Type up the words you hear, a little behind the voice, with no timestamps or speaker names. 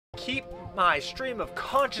keep my stream of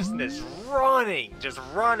consciousness running. Just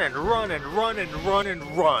run and run and run and run and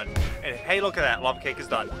run. And hey, look at that. Lava cake is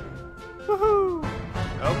done. Woohoo!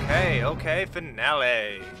 Okay, okay,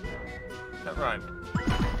 finale. That rhymed.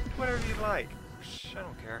 Whatever you like. Shh, I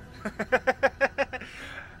don't care.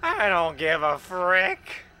 I don't give a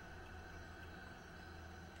frick.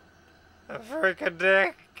 A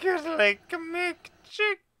frick-a-dick, like a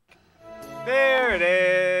mick-chick. There it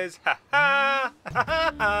is. Ha ha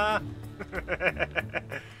ha ha.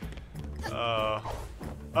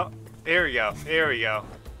 Oh, here we go. Here we go.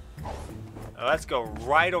 Let's go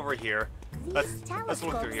right over here. Let's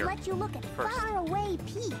look through here. Let you look at first. faraway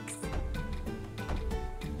peaks.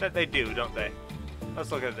 That they do, don't they? Let's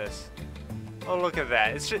look at this. Oh, look at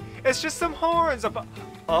that. It's just some horns up.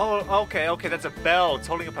 Oh, okay, okay. That's a bell. It's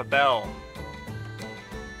holding up a bell.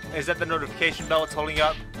 Is that the notification bell it's holding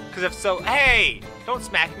up? Because if so, hey, don't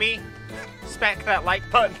smack me. Smack that like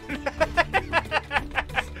button.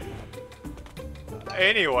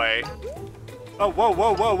 Anyway. Oh, whoa,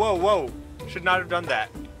 whoa, whoa, whoa, whoa. Should not have done that.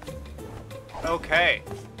 Okay.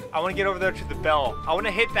 I want to get over there to the bell. I want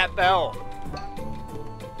to hit that bell.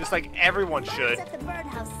 Just like everyone should. Birds at the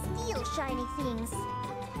birdhouse steal shiny things.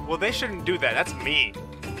 Well, they shouldn't do that. That's me.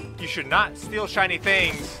 You should not steal shiny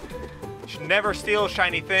things. You should never steal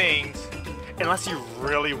shiny things unless you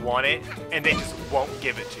really want it and they just won't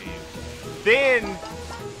give it to you. Then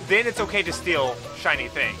it's okay to steal shiny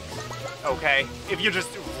things. Okay? If you just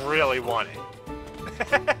really want it.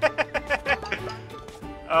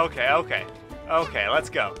 Okay, okay. Okay, let's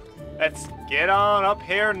go. Let's get on up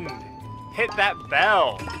here and hit that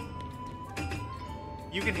bell.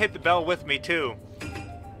 You can hit the bell with me too.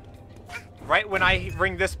 Right when I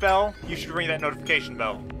ring this bell, you should ring that notification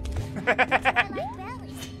bell. The Twilight Bell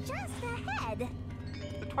is just ahead.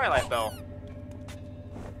 The Twilight Bell.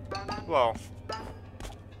 Well.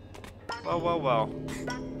 Well.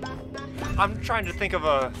 I'm trying to think of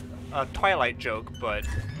a Twilight joke, but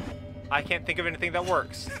I can't think of anything that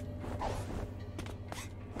works.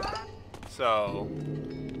 So.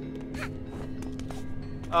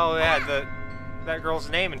 Oh yeah, that girl's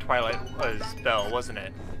name in Twilight was Belle, wasn't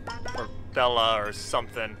it? Or Bella or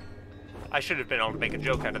something. I should have been able to make a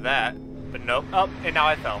joke out of that, but nope. Oh, and now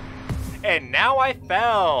I fell. And now I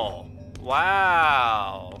fell.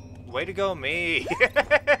 Wow. Way to go, me.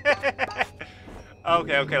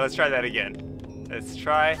 Okay, let's try that again. Let's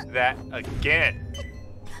try that again.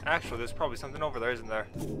 Actually, there's probably something over there, isn't there?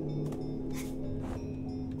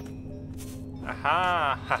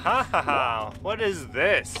 Aha! Ha ha ha ha! What is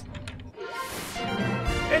this?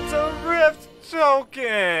 It's a rift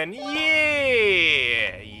token!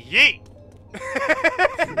 Yeah! Yeet!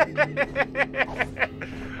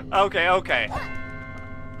 Okay.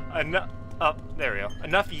 Enough. Oh, there we go.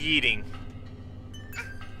 Enough yeeting.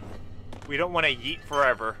 We don't want to yeet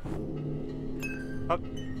forever. Oh.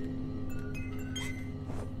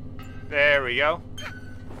 There we go.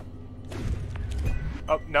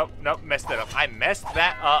 Oh, nope, messed that up. I messed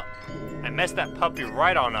that up. I messed that puppy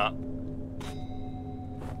right on up.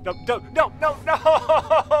 No,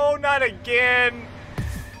 not again.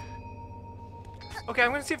 Okay,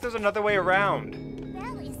 I'm gonna see if there's another way around.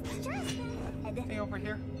 Bell is just ahead. Anything over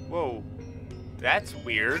here? Whoa, that's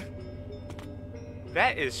weird.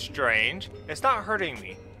 That is strange. It's not hurting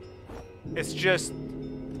me. It's just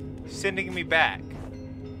sending me back.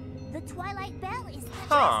 The Twilight Bell is just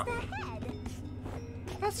Huh. ahead.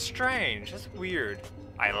 That's strange. That's weird.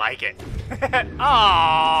 I like it.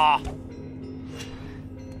 Ah!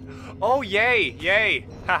 Oh, yay!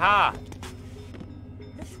 Haha!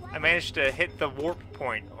 I managed to hit the warp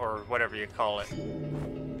point, or whatever you call it.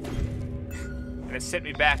 And it sent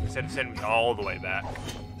me back instead of sending me all the way back.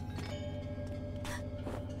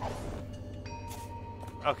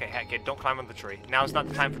 Okay, heck it, don't climb on the tree. Now is not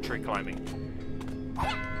the time for tree climbing.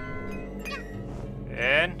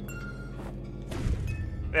 And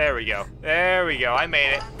there we go. I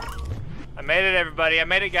made it. I made it, everybody. I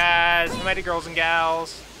made it, guys. I made it, girls and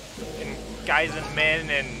gals. And guys and men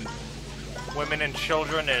and women and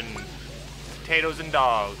children and potatoes and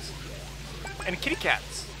dogs. And kitty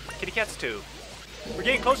cats. Kitty cats, too. We're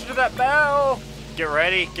getting closer to that bell. Get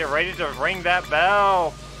ready to ring that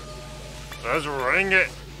bell. Let's ring it.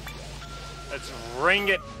 Let's ring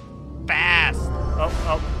it fast.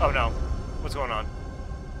 Oh no. What's going on?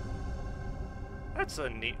 That's a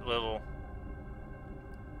neat little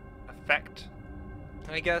effect,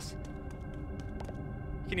 I guess.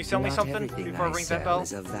 Can you sell me something before I ring that bell?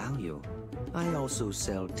 Is of value. I also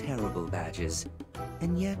sell terrible badges,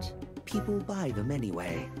 and yet people buy them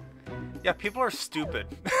anyway. Yeah, people are stupid.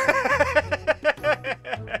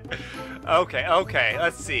 Okay,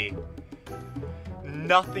 let's see.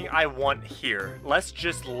 Nothing I want here. Let's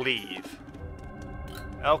just leave.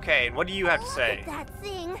 Okay, and what do you have to say? Look at that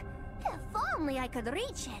thing. If only I could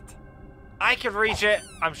reach it. I could reach it.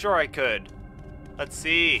 I'm sure I could. Let's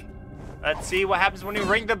see. Let's see what happens when you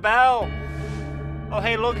ring the bell. Oh,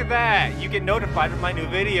 hey, look at that. You get notified of my new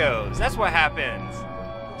videos. That's what happens.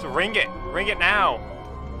 So ring it. Ring it now.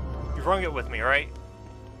 You've rung it with me, right?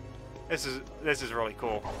 This is really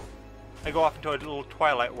cool. I go off into a little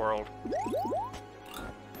Twilight world.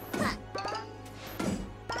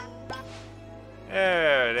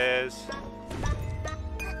 There it is.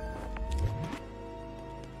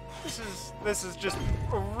 This is just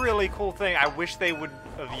a really cool thing. I wish they would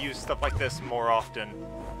have used stuff like this more often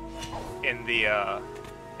in the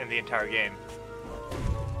entire game.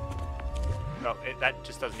 No, that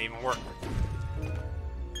just doesn't even work.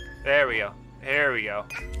 There we go. There we go.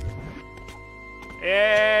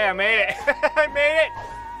 Yeah, I made it. I made it.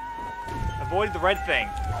 Avoid the red thing.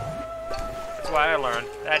 That's what I learned.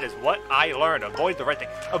 That is what I learned. Avoid the red thing.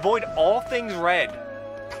 Avoid all things red.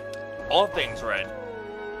 All things red.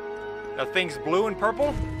 Now things blue and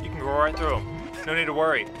purple, you can go right through them. No need to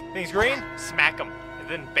worry. Things green, smack them. And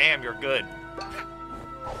then bam, you're good.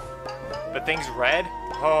 But things red,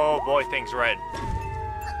 oh boy, things red.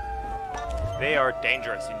 They are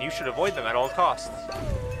dangerous and you should avoid them at all costs.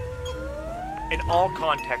 In all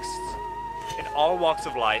contexts, in all walks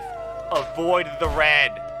of life, avoid the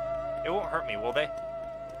red. It won't hurt me, will they?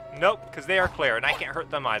 Nope, because they are clear and I can't hurt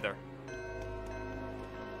them either.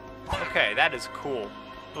 Okay, that is cool.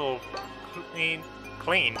 Little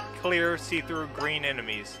clean, clear, see-through green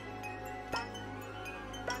enemies.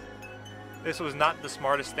 This was not the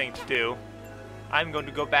smartest thing to do. I'm going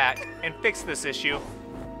to go back and fix this issue.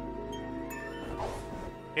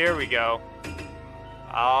 Here we go.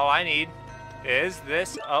 All I need is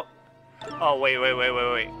this. Oh, wait.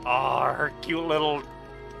 Oh, her cute little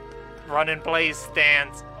run-in-place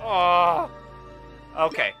stance. Oh.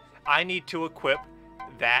 Okay, I need to equip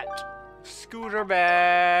that scooter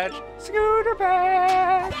badge. Scooter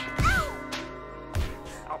badge.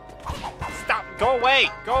 Oh. Stop. Go away.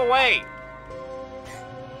 Go away.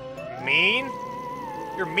 Mean?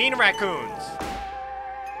 You're mean raccoons.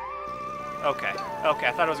 Okay. Okay,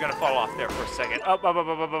 I thought it was going to fall off there for a second. Up.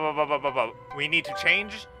 We need to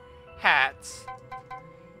change hats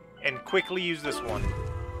and quickly use this one.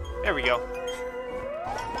 There we go.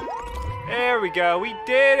 There we go. We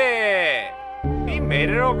did it. We made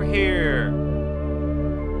it over here.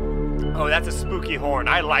 Oh, that's a spooky horn.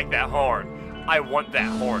 I like that horn. I want that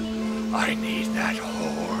horn. I need that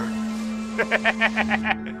horn.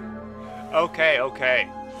 Okay.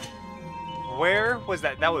 Where was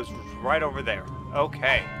that? That was right over there.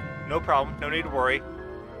 Okay. No problem. No need to worry.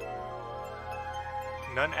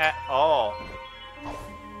 None at all.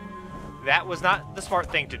 That was not the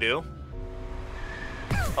smart thing to do.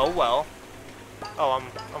 Oh well. Oh,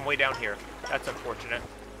 I'm way down here. That's unfortunate.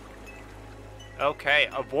 Okay,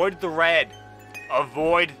 avoid the red.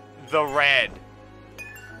 Avoid the red.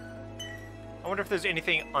 I wonder if there's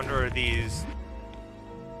anything under these.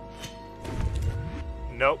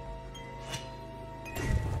 Nope.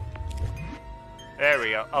 There we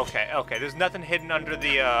go. Okay. There's nothing hidden under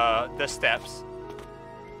the steps.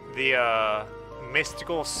 The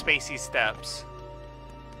mystical spacey steps.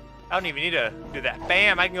 I don't even need to do that.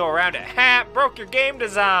 Bam! I can go around it. Ha! Broke your game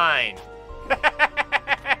design.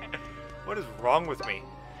 What is wrong with me?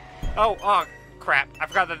 Oh, crap! I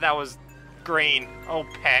forgot that was green. Oh,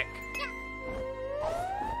 peck.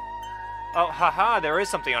 Oh, haha! There is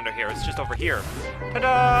something under here. It's just over here.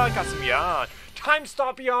 Ta-da! Got some yarn. Time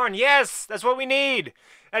stop yarn. Yes, that's what we need.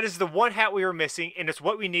 That is the one hat we were missing, and it's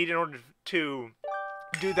what we need in order to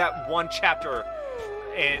do that one chapter,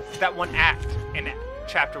 and that one act in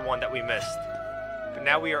chapter 1 that we missed. But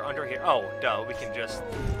now we are under here. Oh, duh. We can just.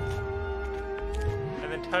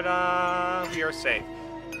 And then ta-da! We are safe.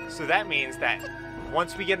 So that means that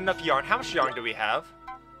once we get enough yarn, how much yarn do we have?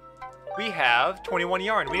 We have 21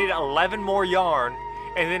 yarn. We need 11 more yarn,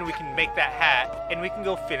 and then we can make that hat, and we can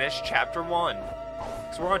go finish chapter 1.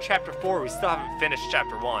 Because we're on chapter 4, we still haven't finished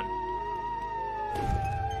chapter 1.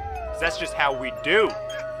 Because that's just how we do.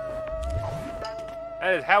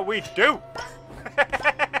 That is how we do.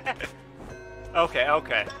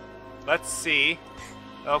 Okay. Let's see.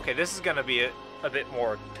 Okay, this is going to be a bit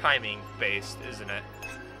more timing-based, isn't it?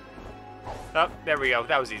 Oh, there we go.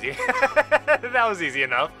 That was easy. That was easy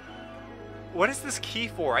enough. What is this key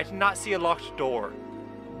for? I did not see a locked door.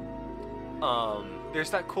 There's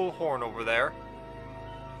that cool horn over there.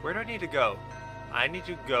 Where do I need to go? I need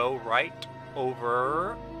to go right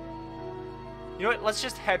over... You know what? Let's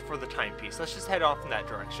just head for the timepiece. Let's just head off in that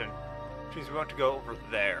direction. Which means we want to go over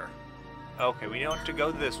there. Okay, we want to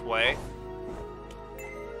go this way.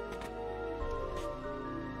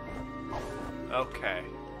 Okay.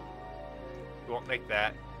 We won't make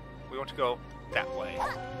that. We want to go that way.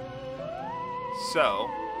 So,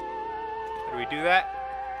 how do we do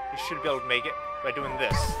that? We should be able to make it by doing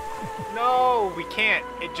this. No, we can't.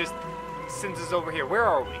 It just sends us over here. Where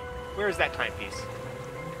are we? Where is that timepiece?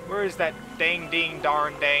 Where is that dang, ding,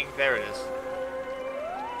 darn, dang? There it is.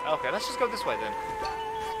 Okay, let's just go this way then.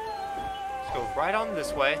 Let's go right on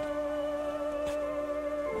this way.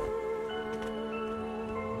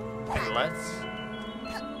 And let's...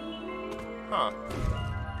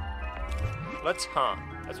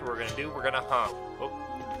 That's what we're gonna do. We're gonna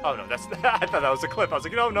Oh no, that's... I thought that was a cliff. I was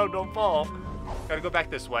like, no, no, don't fall. Gotta go back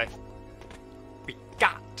this way. We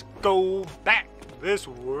got to go back this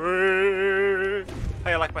way.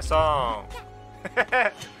 Hey, I like my song.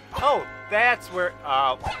 Oh, that's where...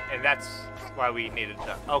 and that's why we needed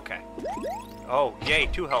to... Okay. Oh, yay,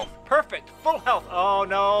 2 health. Perfect, full health. Oh,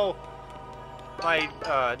 no. My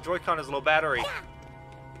Joy-Con is low battery.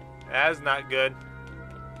 That's not good.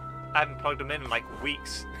 I haven't plugged them in like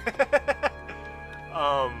weeks.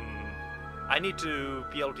 I need to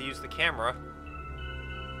be able to use the camera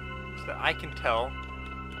so that I can tell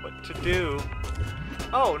what to do.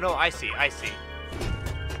 Oh, no, I see.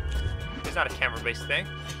 It's not a camera-based thing.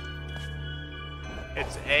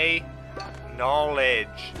 It's a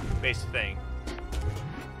knowledge-based thing.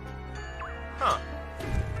 Huh.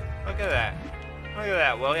 Look at that. Look at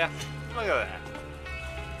that, will ya? Look at that.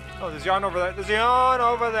 Oh, there's yarn over there. There's yarn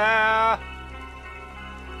over there.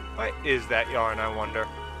 What is that yarn, I wonder?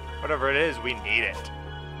 Whatever it is, we need it.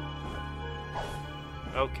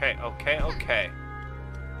 Okay.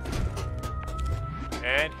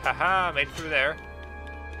 And, haha, made it through there.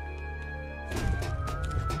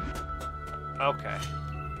 Okay.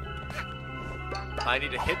 I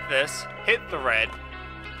need to hit this, hit the red.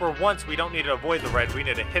 For once, we don't need to avoid the red, we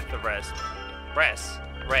need to hit the red.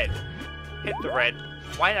 Hit the red.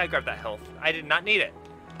 Why did I grab that health? I did not need it.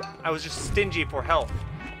 I was just stingy for health.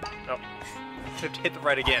 Oh, have to hit the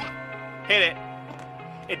red again. Hit it.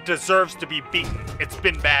 It deserves to be beaten. It's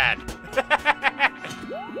been bad.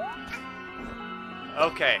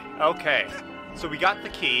 Okay. So we got the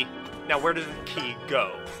key. Now where does the key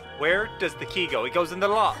go? Where does the key go? It goes in the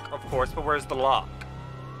lock, of course, but where's the lock?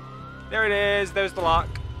 There it is. There's the lock.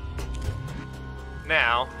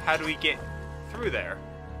 Now, how do we get through there?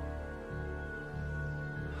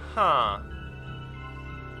 Huh.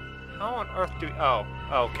 How on earth do we... Oh,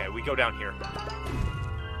 okay. We go down here.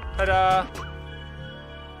 Ta-da!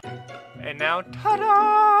 And now,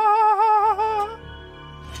 ta-da!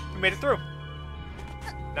 We made it through.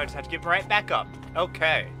 Now I just have to get right back up.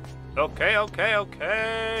 Okay. Okay.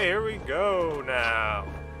 Here we go now.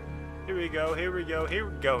 Here we go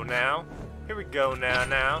now.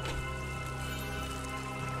 Now.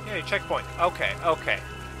 Yay, checkpoint. Okay.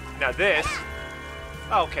 Now this...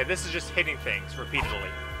 Okay, this is just hitting things repeatedly.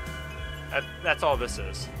 That's all this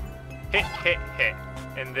is. Hit.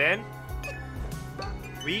 And then...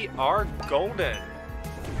 we are golden.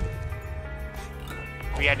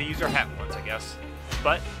 We had to use our hat once, I guess.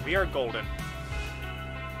 But we are golden.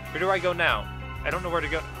 Where do I go now? I don't know where to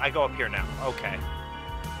go. I go up here now. Okay.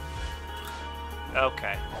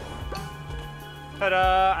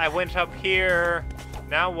 Ta-da! I went up here.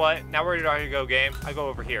 Now what? Now where do I go, game? I go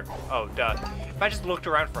over here. Oh, duh. If I just looked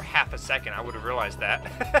around for half a second, I would have realized that.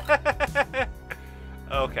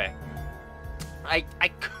 Okay. I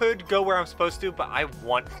could go where I'm supposed to, but I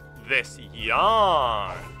want this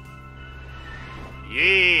yarn.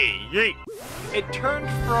 Yay! It turned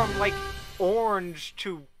from, like, orange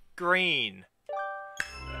to green.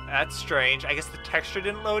 That's strange. I guess the texture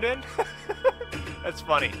didn't load in? That's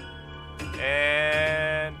funny.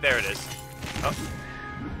 And there it is. Oh.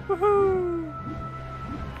 Woohoo!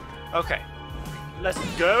 Okay. Let's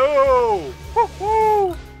go!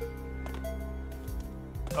 Woohoo!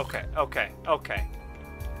 Okay.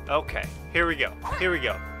 Here we go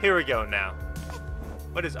now.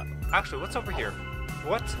 What is up? Actually, what's over here?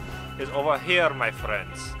 What is over here, my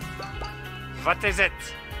friends? What is it?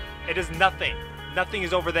 It is nothing. Nothing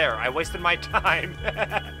is over there. I wasted my time.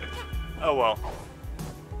 Oh well.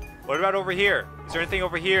 What about over here? Is there anything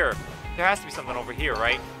over here? There has to be something over here,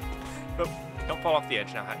 right? But don't fall off the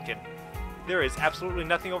edge now, kid. There is absolutely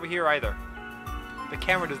nothing over here either. The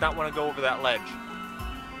camera does not want to go over that ledge.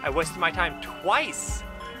 I wasted my time twice.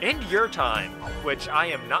 And your time, which I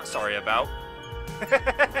am not sorry about.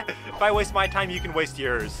 If I waste my time, you can waste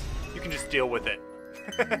yours. You can just deal with it.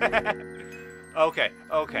 Okay,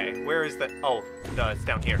 okay. Where is the... Oh, no, it's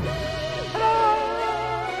down here.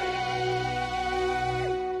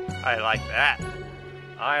 I like that.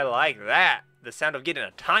 I like that. The sound of getting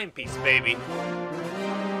a timepiece, baby.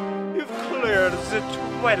 You've cleared the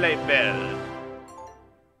Twilight Bell.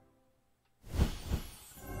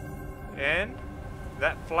 And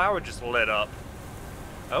that flower just lit up.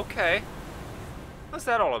 Okay. What's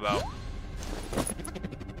that all about?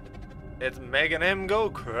 It's making him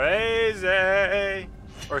go crazy.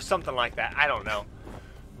 Or something like that. I don't know.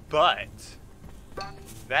 But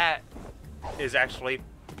that is actually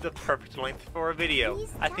the perfect length for a video.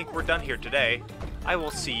 I think we're done here today. I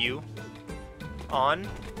will see you on...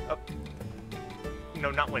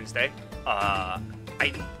 no, not Wednesday. I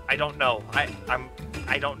don't know.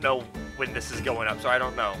 I don't know when this is going up, so I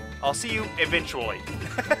don't know. I'll see you eventually.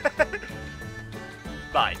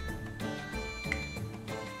 Bye.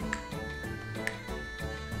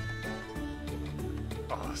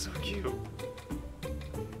 Oh, so cute.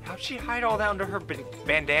 How'd she hide all that under her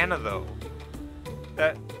bandana, though?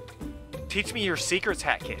 Teach me your secrets,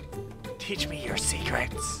 Hat Kid. Teach me your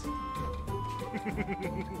secrets.